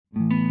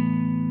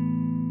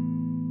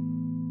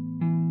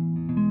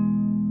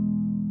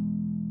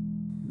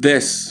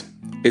This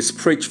is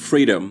Preach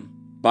Freedom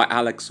by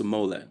Alex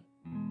Umole.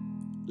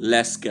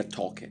 Let's get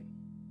talking.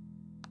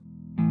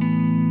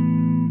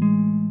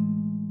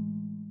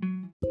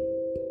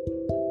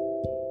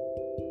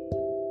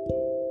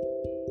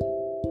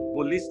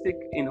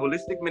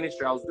 Holistic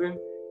ministry, I was doing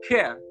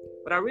care,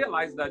 but I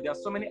realized that there are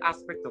so many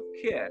aspects of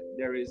care.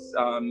 There is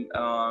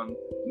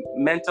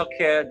mental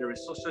care, there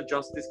is social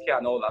justice care,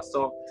 and all that.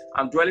 So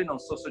I'm dwelling on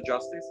social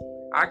justice.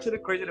 I actually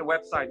created a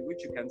website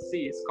which you can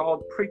see. It's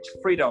called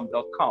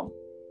preachfreedom.com.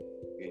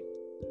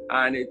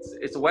 And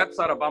it's a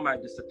website about my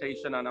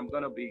dissertation, and I'm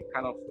going to be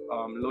kind of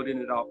loading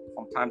it up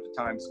from time to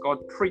time. It's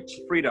called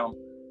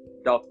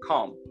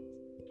preachfreedom.com.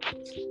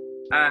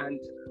 And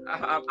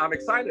I'm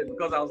excited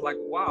because I was like,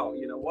 wow,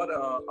 what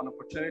an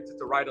opportunity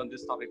to write on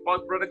this topic.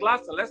 But Brother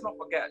Gladstone, let's not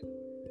forget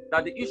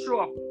that the issue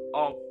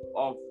of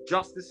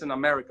justice in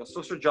America,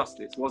 social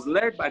justice, was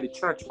led by the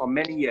church for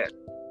many years.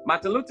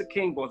 Martin Luther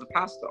King was a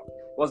pastor,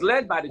 was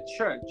led by the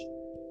church,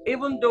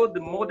 even though the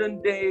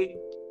modern day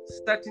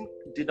certain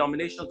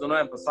denominations do not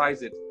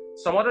emphasize it.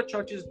 Some other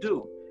churches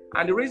do.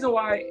 And the reason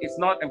why it's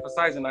not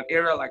emphasized in an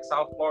area like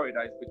South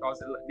Florida is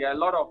because there are a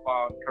lot of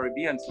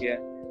Caribbeans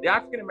here. The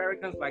African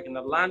Americans, like in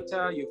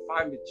Atlanta, you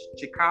find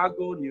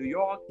Chicago, New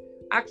York,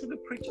 actually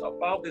preach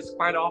about this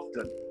quite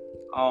often.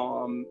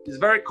 It's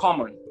very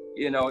common.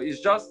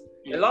 It's just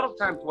a lot of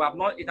times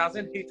it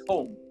hasn't hit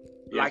home.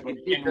 Yes,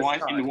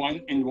 like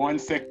in one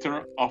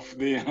sector of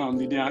the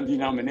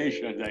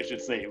denominations, I should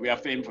say, we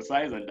have to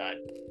emphasize on that,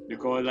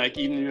 because like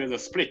even there's a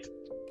split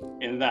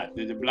in that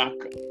the Black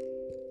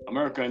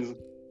Americans,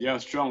 they are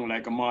strong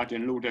like a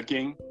Martin Luther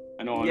King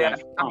and all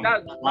that.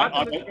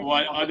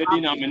 While other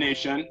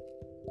denomination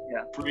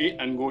pray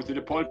and go to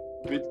the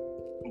pulpit,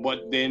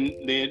 but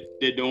then they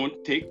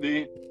don't take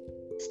the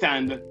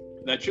stand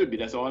that should be.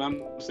 That's all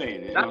I'm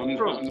saying. That's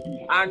true.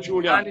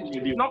 And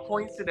it's not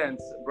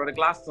coincidence, Brother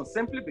Gladstone,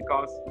 simply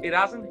because it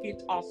hasn't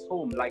hit us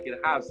home like it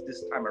has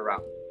this time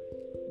around.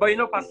 But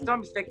Pastor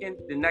Tom is taking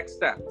the next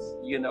steps.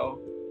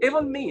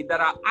 Even me,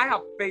 that I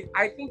have faced,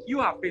 I think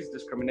you have faced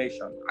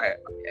discrimination.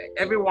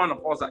 Every one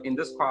of us in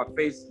this crowd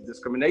faced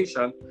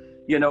discrimination,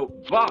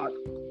 but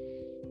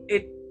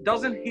it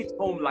doesn't hit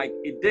home like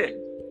it did,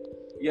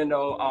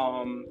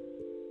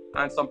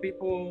 and some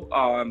people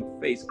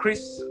face.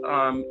 Chris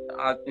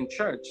in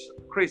church,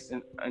 Chris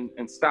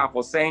and staff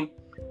was saying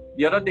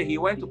the other day he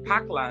went to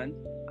Parkland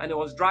and he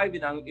was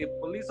driving, and a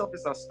police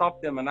officer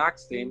stopped him and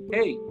asked him,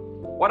 "Hey,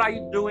 what are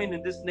you doing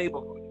in this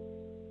neighborhood?"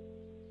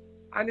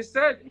 And he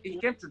said he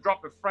came to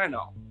drop a friend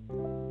off.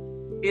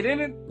 It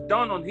didn't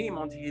dawn on him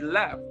until he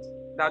left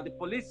that the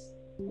police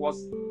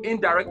was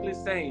indirectly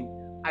saying,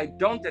 "I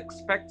don't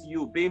expect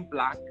you, being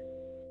Black,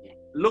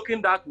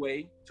 looking that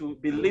way, to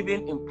be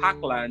living in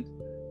Parkland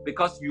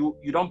because you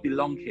don't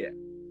belong here."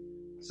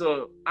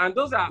 So, and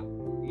those are,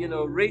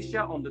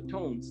 racial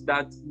undertones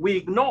that we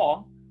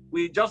ignore.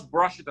 We just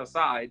brush it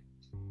aside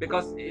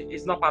because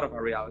it's not part of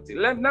our reality.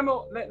 Let me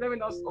not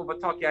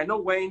overtalk here. I know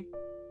Wayne,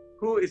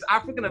 who is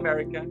African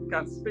American,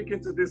 can speak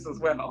into this as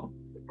well.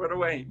 Brother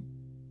Wayne.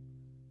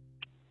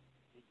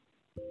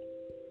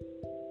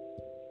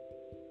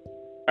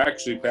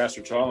 Actually,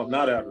 Pastor Tom, I'm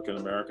not African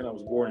American. I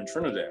was born in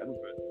Trinidad,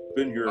 but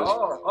been here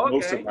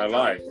most of my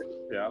life.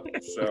 Yeah.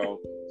 So,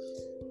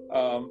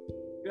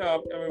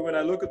 when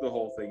I look at the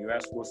whole thing, you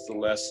ask what's the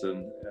lesson,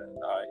 and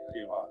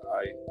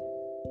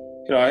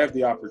I have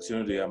the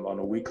opportunity. I'm on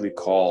a weekly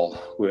call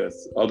with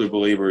other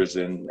believers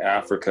in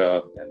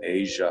Africa and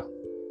Asia.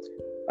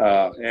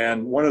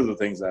 And one of the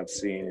things I've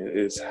seen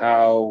is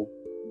how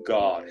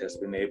God has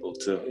been able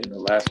to, in the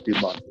last few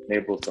months, been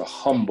able to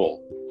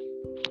humble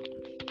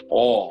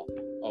all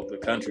of the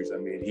countries. I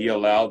mean, he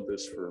allowed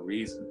this for a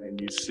reason. And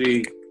you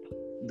see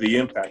the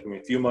impact. I mean,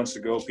 a few months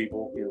ago,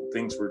 people,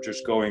 things were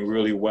just going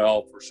really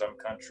well for some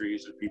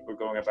countries, and people were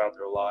going about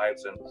their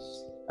lives,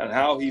 and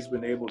how he's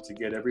been able to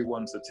get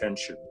everyone's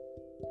attention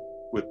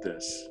with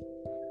this.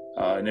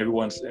 And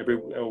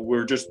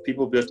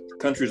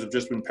countries have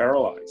just been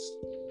paralyzed.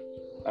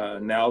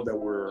 Now that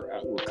we're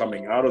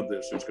coming out of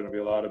this, there's going to be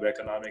a lot of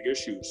economic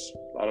issues,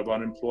 a lot of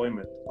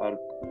unemployment,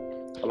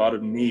 a lot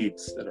of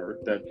needs that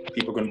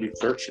people are going to be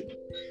searching.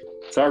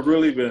 So I've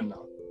really been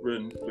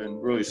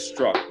really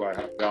struck by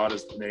how God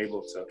has been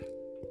able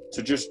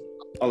to just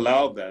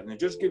allow that, and it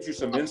just gives you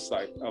some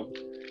insight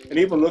and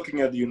even looking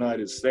at the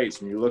United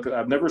States, when you look at,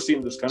 I've never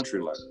seen this country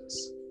like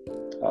this,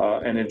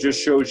 and it just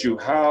shows you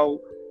how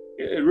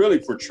it really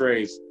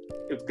portrays.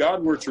 If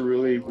God were to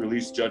really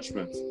release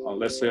judgment on,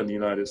 let's say, on the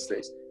United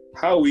States,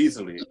 how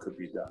easily it could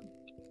be done.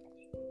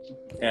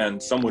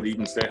 And some would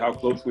even say how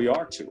close we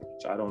are to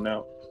it. I don't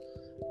know.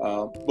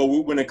 But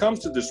when it comes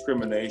to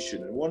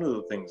discrimination, and one of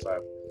the things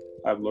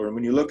I've learned,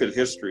 when you look at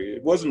history,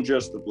 it wasn't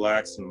just the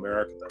Blacks in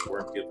America that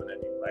weren't given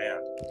any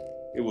land.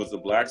 It was the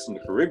Blacks in the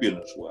Caribbean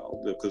as well,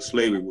 because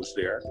slavery was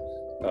there.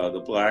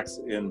 The Blacks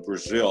in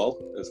Brazil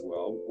as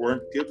well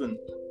weren't given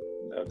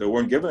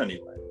any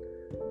land.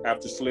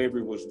 After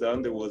slavery was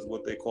done, there was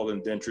what they call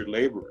indentured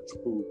laborers,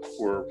 who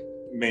were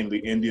mainly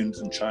Indians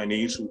and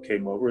Chinese who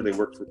came over. They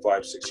worked for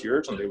 5-6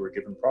 years and they were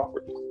given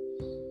property.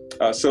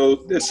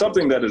 So it's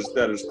something that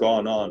has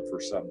gone on for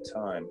some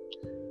time.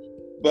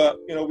 But,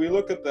 we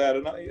look at that,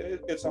 and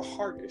it's a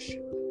heart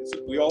issue.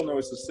 We all know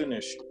it's a sin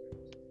issue.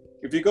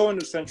 If you go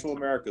into Central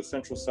America,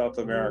 Central South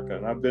America,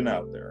 and I've been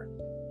out there,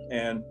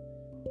 and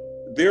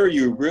there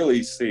you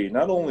really see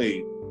not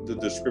only the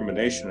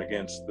discrimination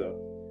against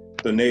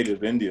the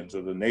native Indians,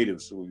 or the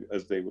natives,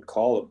 as they would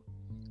call them,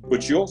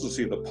 but you also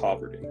see the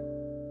poverty.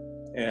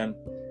 And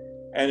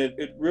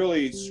it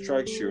really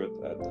strikes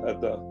you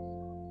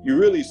you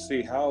really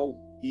see how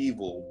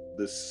evil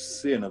this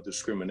sin of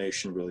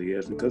discrimination really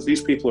is, because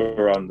these people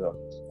are on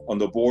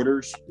the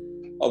borders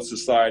of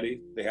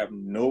society. They have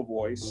no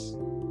voice,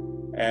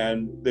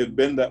 and they've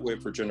been that way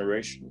for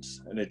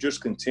generations, and it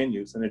just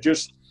continues, and it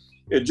just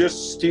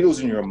steals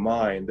in your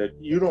mind that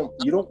you don't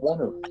want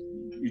to,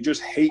 you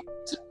just hate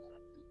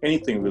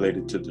anything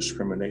related to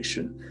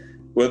discrimination,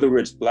 whether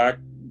it's black,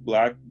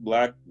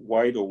 white,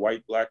 or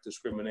white, black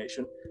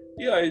discrimination.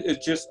 Yeah,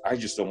 I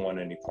just don't want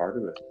any part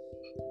of it.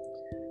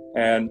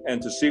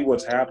 And to see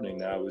what's happening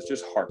now is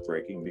just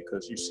heartbreaking,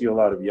 because you see a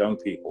lot of young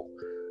people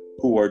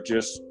who are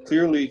just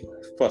clearly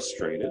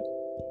frustrated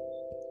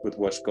with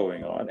what's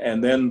going on.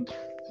 And then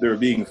they're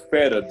being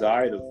fed a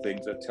diet of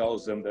things that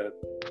tells them that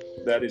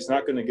it's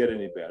not going to get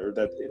any better,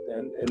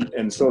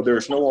 and so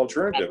there's no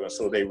alternative, and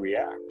so they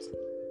react.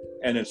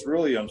 And it's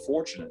really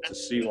unfortunate to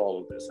see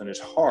all of this, and it's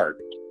hard.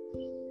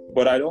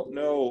 But I don't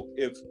know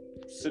if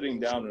sitting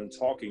down and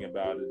talking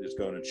about it is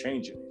going to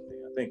change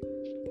anything.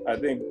 I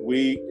think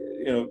we,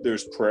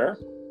 there's prayer,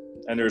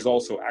 and there's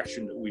also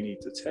action that we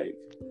need to take.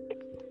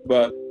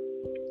 But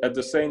at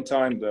the same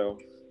time, though,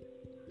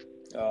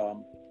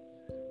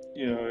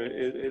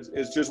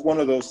 it's just one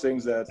of those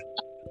things that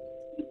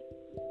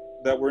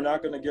we're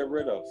not going to get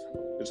rid of.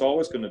 It's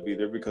always going to be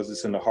there because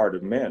it's in the heart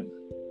of men.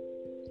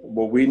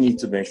 What we need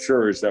to make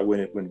sure is that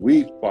when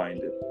we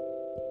find it,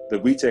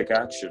 that we take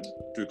action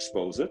to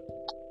expose it,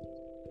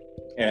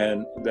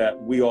 and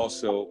that we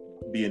also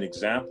be an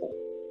example,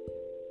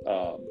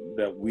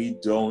 that we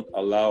don't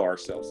allow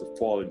ourselves to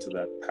fall into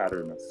that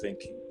pattern of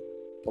thinking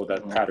or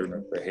that pattern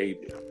of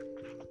behavior.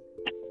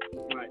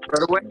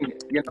 Brother Wayne,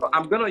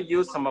 I'm going to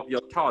use some of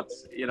your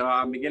thoughts.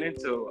 I'm beginning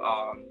to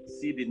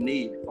see the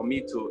need for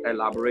me to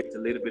elaborate a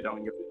little bit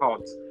on your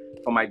thoughts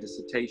for my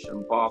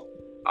dissertation. But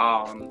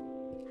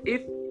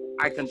if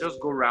I can just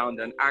go around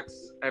and ask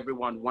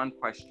everyone one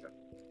question.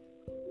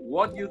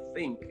 What do you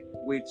think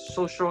with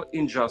social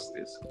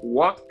injustice?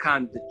 What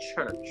can the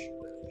church,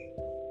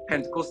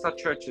 Pentecostal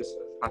churches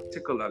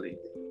particularly,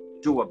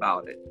 do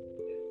about it?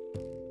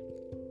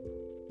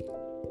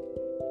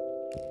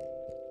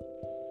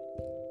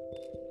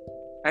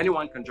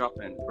 Anyone can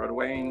jump in. Brother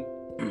Wayne,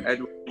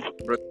 Edwin,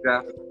 Brother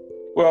Jeff.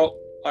 Well,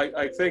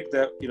 I think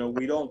that,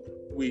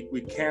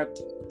 we can't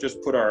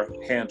just put our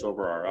hands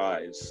over our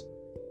eyes,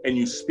 and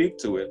you speak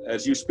to it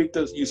as you speak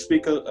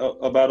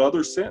about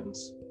other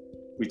sins.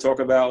 We talk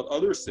about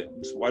other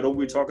sins. Why don't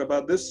we talk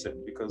about this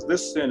sin? Because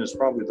this sin is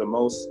probably the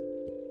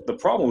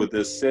problem with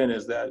this sin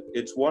is that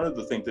it's one of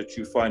the things that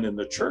you find in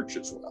the church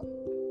as well.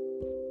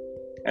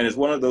 And it's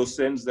one of those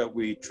sins that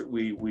we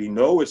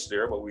know it's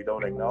there, but we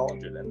don't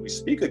acknowledge it, and we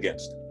speak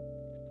against it,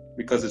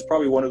 because it's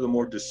probably one of the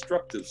more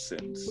destructive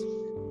sins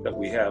that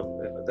we have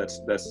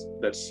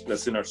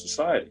that's in our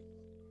society.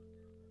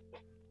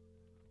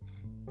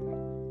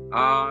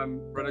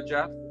 Brother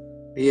Jeff?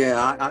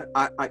 Yeah,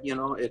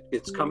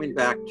 it's coming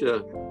back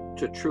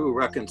to true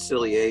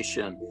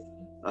reconciliation,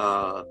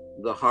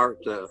 the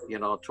heart,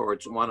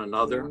 towards one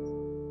another.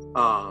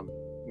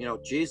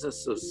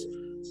 Jesus is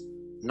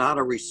not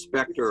a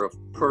respecter of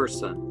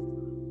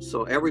person,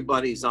 so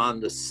everybody's on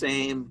the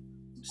same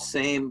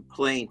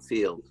playing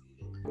field.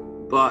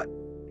 But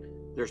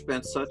there's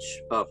been such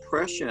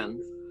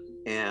oppression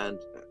and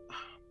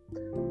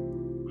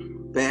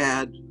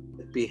bad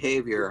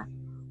behavior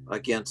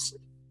against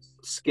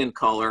skin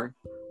color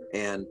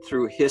and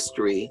through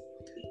history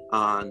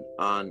on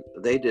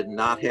they did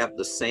not have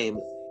the same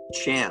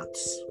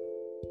chance.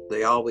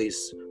 They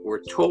always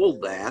were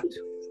told that,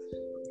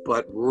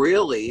 but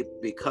really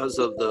because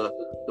of the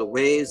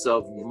ways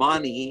of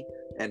money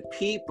and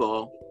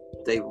people,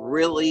 they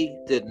really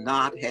did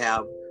not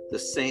have the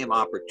same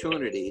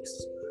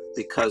opportunities,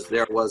 because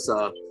there was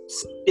a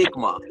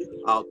stigma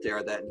out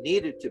there that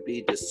needed to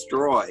be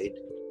destroyed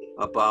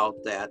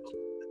about that.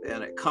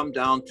 And it come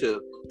down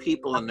to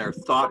people and their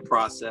thought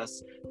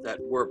process that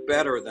we're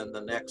better than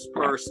the next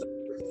person,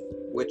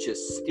 which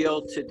is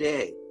still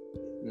today,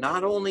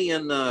 not only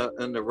in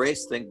the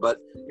race thing, but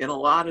in a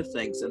lot of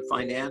things, in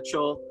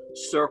financial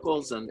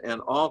circles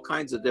and all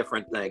kinds of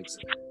different things.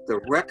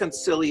 The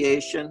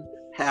reconciliation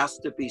has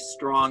to be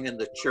strong in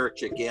the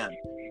church again.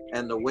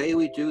 And the way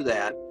we do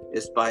that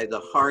is by the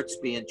hearts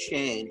being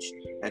changed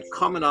and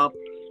coming up,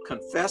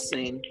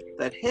 confessing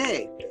that,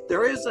 hey,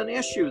 there is an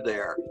issue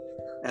there.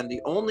 And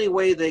the only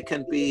way they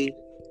can be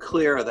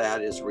clear of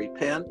that is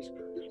repent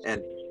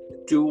and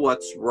do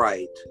what's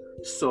right.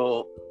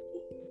 So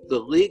the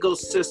legal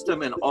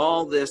system and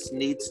all this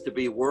needs to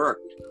be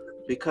worked,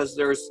 because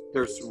there's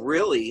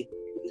really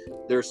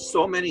there's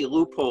so many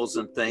loopholes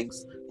and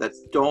things that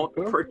don't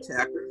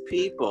protect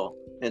people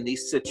in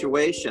these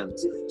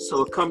situations.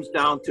 So it comes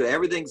down to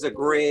everything's a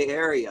gray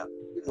area.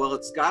 Well,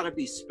 it's got to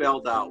be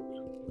spelled out.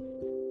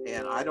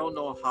 And I don't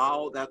know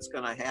how that's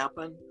going to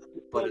happen,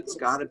 but it's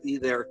got to be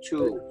there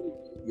too,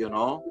 you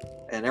know?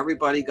 And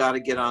everybody got to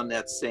get on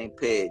that same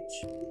page.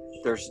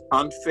 There's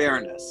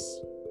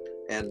unfairness,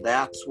 and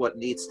that's what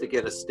needs to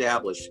get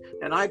established.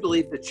 And I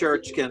believe the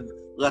church can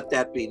let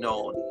that be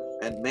known.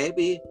 And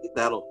maybe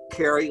that'll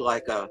carry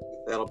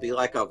that'll be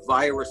like a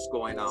virus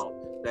going out,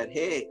 that,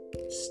 hey,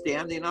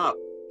 standing up,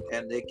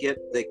 and they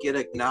get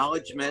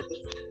acknowledgement.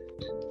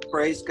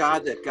 Praise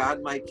God that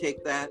God might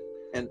take that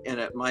and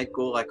it might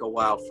go like a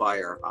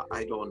wildfire.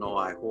 I don't know.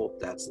 I hope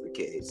that's the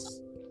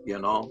case, you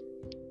know,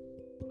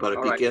 but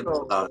it begins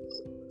with us.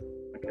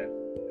 Okay.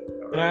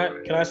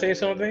 Can I say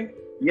something?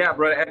 Yeah,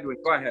 Brother Edwin,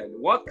 go ahead.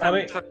 What can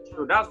the church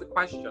do? That's the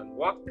question.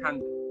 What can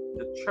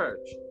the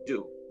church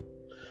do?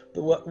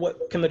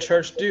 What can the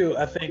church do?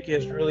 I think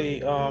is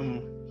really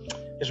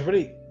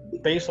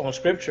based on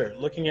scripture,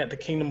 looking at the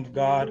kingdom of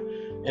God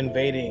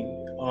invading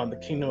the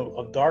kingdom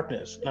of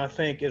darkness. And I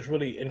think it's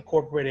really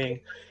incorporating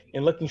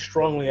and looking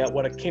strongly at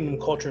what a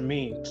kingdom culture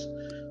means,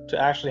 to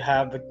actually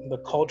have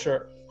the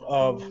culture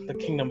of the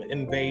kingdom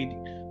invade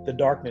the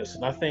darkness.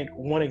 And I think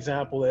one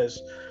example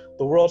is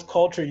the world's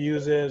culture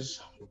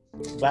uses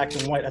black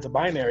and white as a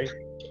binary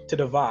to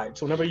divide.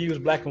 So whenever you use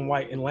black and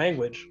white in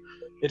language,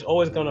 it's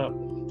always going to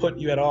put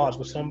you at odds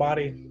with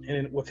somebody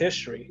and with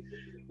history.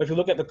 But if you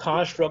look at the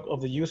construct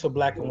of the use of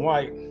black and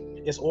white,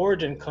 its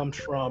origin comes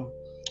from,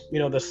 you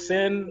know, the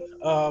sin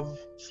of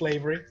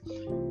slavery,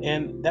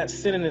 and that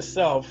sin in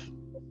itself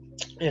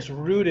is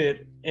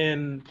rooted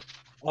in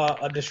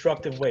a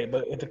destructive way.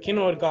 But if the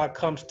kingdom of God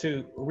comes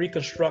to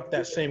reconstruct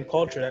that same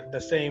culture,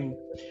 that same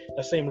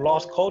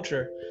lost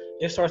culture,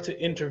 it starts to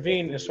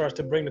intervene and starts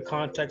to bring the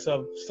context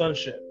of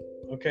sonship.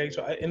 Okay,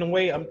 so in a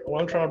way,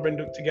 what I'm trying to bring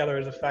together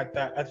is the fact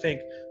that I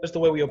think just the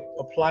way we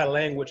apply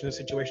language in this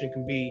situation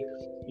can be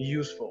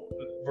useful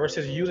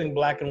versus using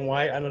black and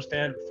white. I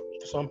understand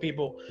for some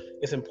people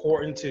it's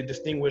important to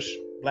distinguish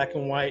black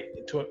and white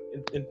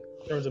in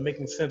terms of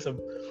making sense of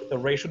the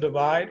racial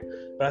divide,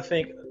 but I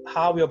think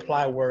how we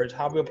apply words,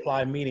 how we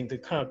apply meaning to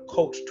kind of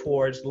coach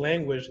towards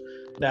language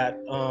that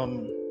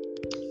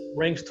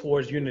brings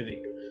towards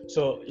unity.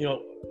 So, you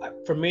know,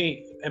 for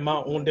me, in my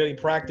own daily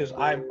practice,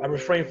 I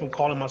refrain from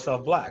calling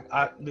myself black.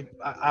 I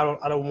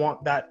don't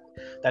want that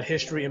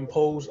history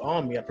imposed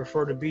on me. I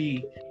prefer to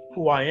be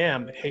who I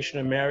am, Haitian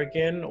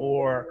American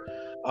or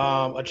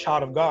a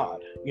child of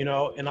God, you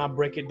know, and I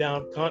break it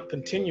down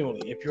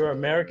continually. If you're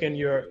American,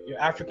 you're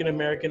African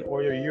American,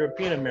 or you're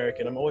European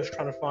American. I'm always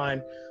trying to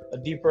find a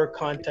deeper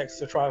context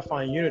to try to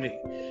find unity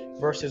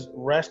versus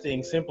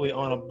resting simply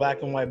on a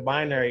black and white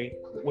binary,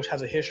 which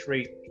has a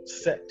history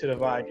set to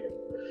divide you.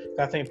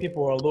 I think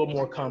people are a little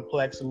more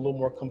complex and a little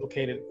more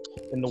complicated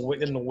in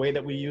the way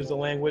that we use the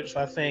language.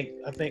 So I think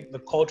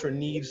the culture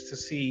needs to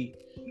see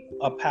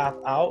a path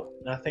out,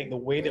 and I think the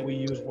way that we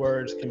use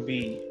words can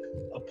be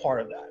a part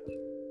of that.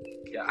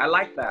 Yeah, I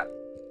like that.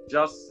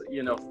 Just,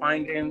 you know,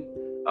 finding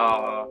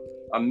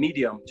a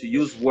medium to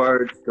use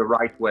words the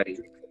right way.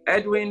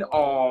 Edwin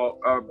or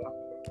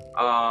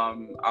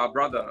our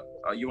brother,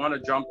 you want to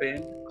jump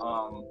in?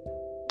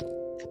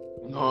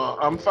 No,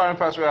 I'm fine,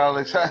 Pastor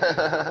Alex.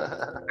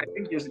 I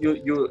think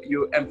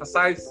you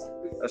emphasized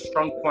a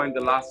strong point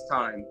the last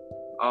time.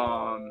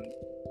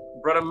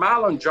 Brother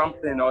Marlon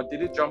jumped in, or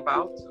did he jump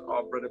out?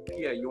 Or Brother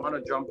Pierre, you want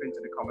to jump into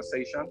the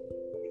conversation?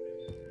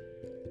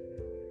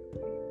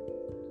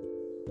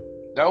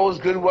 That was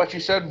good what you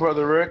said,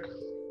 Brother Rick.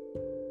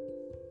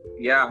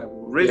 Yeah,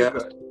 really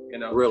good. You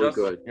know, really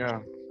good.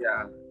 Yeah.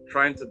 Yeah,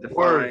 trying to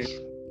define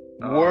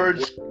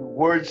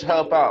words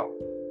help out.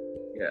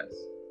 Yes.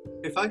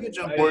 If I could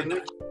jump in, I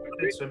wanted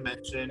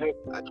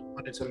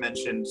to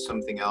mention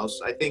something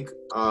else. I think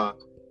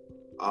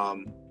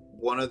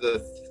one of the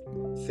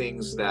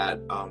things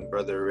that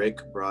Brother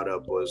Rick brought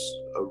up was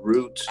a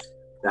root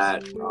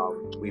that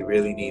we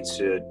really need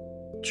to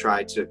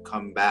try to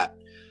combat.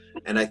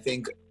 And I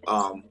think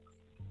a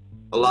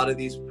lot of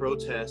these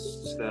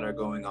protests that are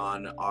going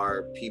on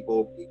are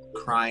people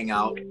crying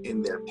out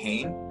in their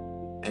pain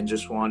and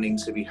just wanting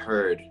to be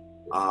heard.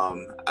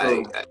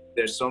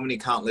 There's so many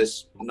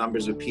countless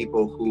numbers of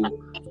people who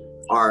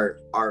are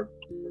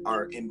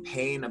in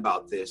pain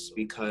about this,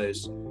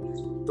 because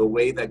the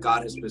way that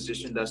God has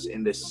positioned us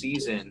in this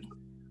season,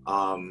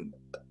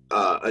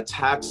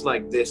 attacks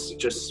like this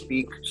just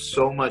speak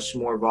so much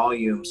more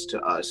volumes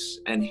to us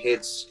and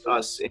hits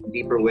us in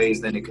deeper ways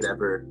than it could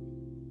ever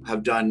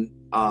have done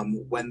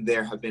when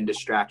there have been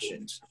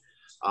distractions.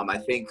 I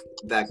think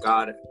that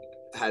God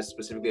has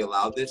specifically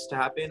allowed this to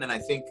happen, and I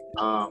think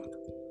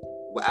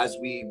as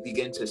we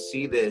begin to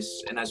see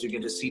this and as we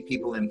begin to see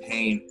people in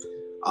pain,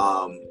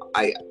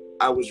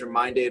 I was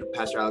reminded,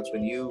 Pastor Alex,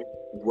 when you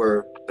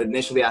were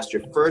initially asked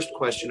your first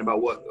question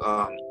about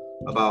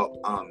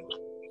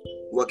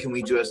what can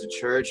we do as a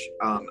church,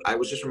 I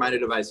was just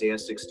reminded of Isaiah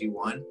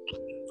 61,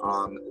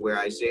 where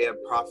Isaiah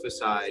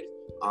prophesied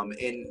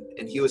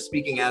And he was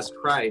speaking as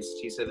Christ.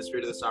 He said, "The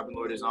Spirit of the Sovereign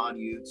Lord is on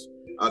you,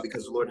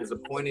 because the Lord has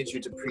appointed you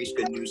to preach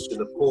good news to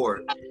the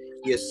poor.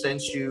 He has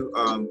sent you.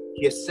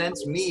 He has sent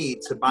me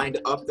to bind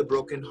up the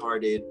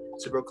brokenhearted,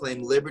 to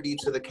proclaim liberty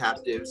to the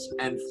captives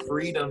and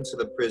freedom to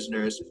the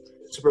prisoners,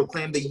 to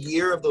proclaim the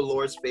year of the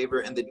Lord's favor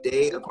and the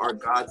day of our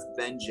God's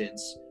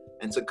vengeance,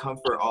 and to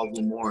comfort all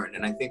who mourn."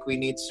 And I think we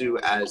need to,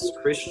 as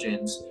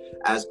Christians,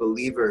 as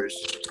believers,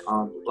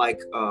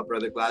 like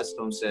Brother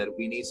Gladstone said,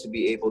 we need to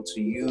be able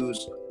to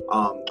use,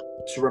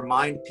 to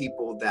remind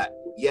people that,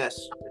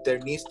 yes, there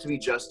needs to be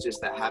justice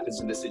that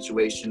happens in this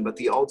situation, but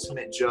the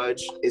ultimate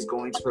judge is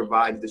going to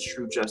provide the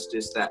true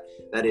justice that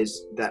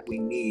we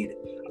need.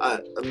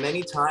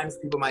 Many times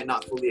people might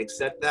not fully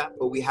accept that,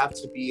 but we have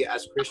to be,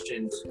 as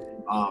Christians,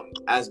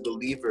 as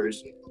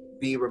believers,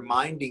 be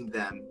reminding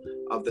them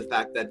of the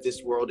fact that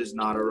this world is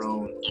not our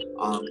own,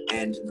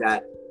 and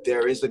that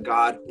there is a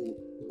God who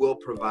will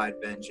provide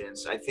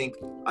vengeance. I think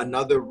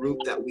another root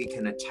that we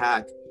can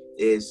attack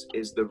is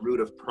the root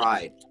of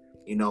pride.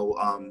 You know,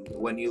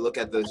 when you look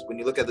at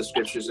the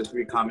scriptures, the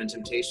three common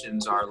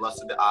temptations are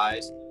lust of the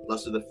eyes,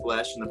 lust of the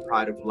flesh, and the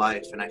pride of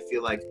life. And I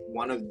feel like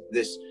one of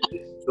this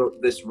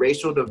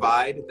racial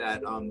divide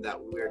that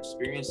we're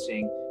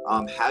experiencing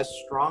has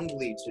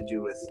strongly to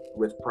do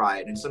with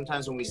pride. And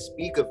sometimes when we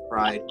speak of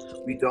pride,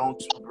 we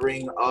don't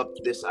bring up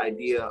this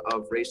idea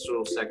of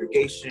racial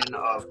segregation,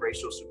 of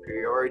racial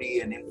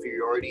superiority and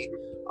inferiority.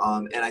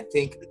 And I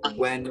think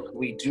when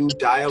we do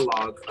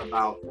dialogue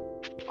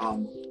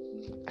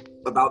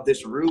about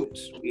this root,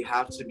 we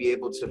have to be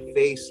able to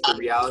face the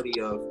reality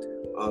of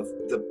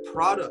the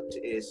product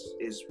is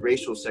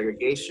racial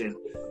segregation,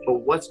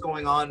 but what's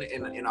going on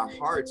in our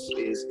hearts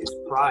is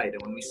pride.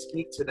 And when we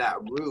speak to that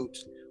root,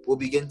 we'll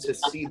begin to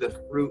see the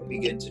fruit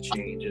begin to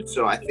change. And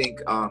so I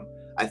think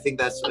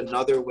that's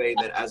another way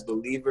that as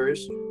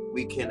believers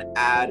we can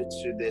add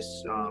to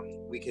this.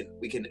 We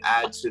can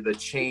add to the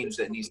change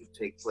that needs to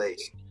take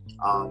place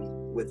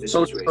with this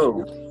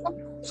situation.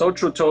 So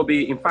true,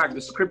 Toby. In fact,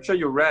 the scripture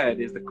you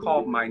read is the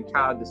core of my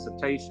entire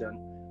dissertation.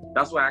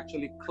 That's where I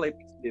actually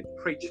clipped the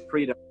preach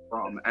freedom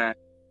from. And,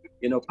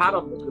 you know, part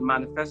of the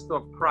manifesto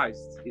of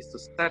Christ is to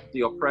set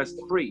the oppressed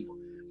free.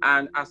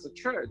 And as a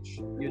church,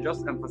 you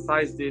just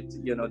emphasized it,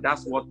 you know,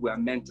 that's what we're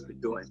meant to be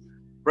doing.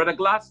 Brother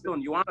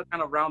Gladstone, you want to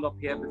kind of round up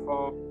here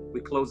before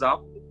we close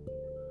up?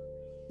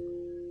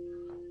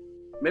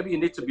 Maybe you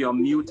need to be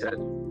unmuted.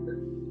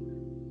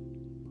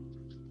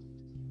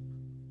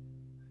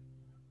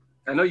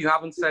 I know you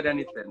haven't said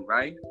anything,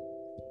 right?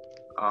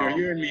 You're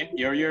hearing me?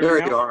 You're hearing There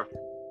me? you are.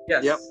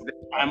 Yes. Yep.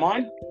 I'm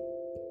on?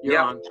 You're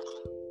on.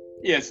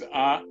 Yes,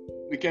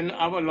 we can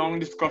have a long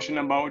discussion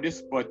about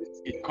this, but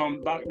it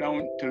comes back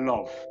down to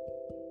love.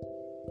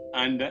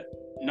 And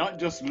not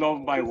just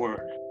love by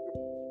word,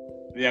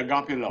 the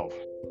agape love,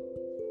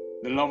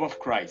 the love of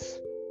Christ.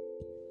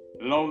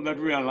 Love that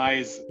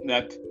realizes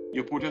that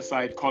you put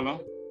aside color,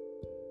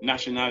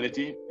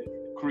 nationality,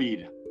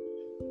 creed.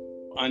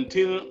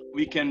 Until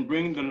we can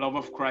bring the love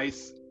of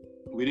Christ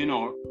within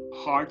our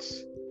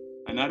hearts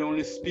and not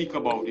only speak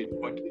about it,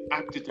 but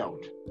act it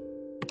out,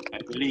 I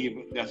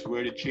believe that's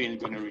where the change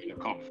is going to really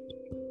come.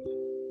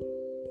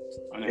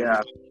 And I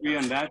have to agree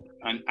on that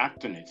and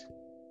act on it.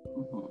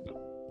 Mm-hmm.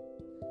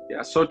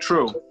 Yeah, so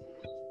true.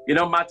 You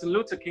know, Martin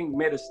Luther King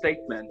made a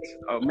statement.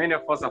 Many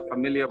of us are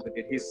familiar with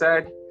it. He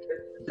said,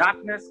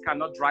 "Darkness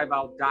cannot drive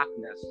out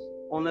darkness.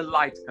 Only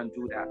light can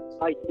do that.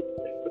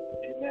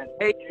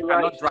 Hate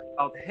cannot drive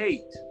out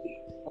hate.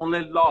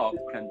 Only love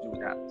can do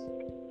that."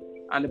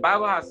 And the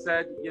Bible has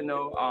said, you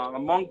know,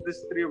 among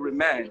these three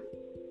remain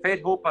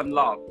faith, hope, and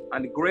love.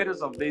 And the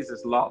greatest of these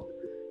is love.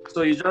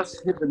 So you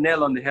just hit the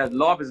nail on the head.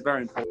 Love is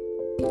very important.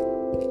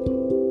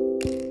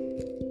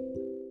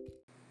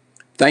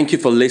 Thank you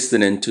for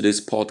listening to this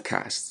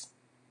podcast.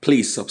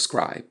 Please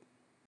subscribe.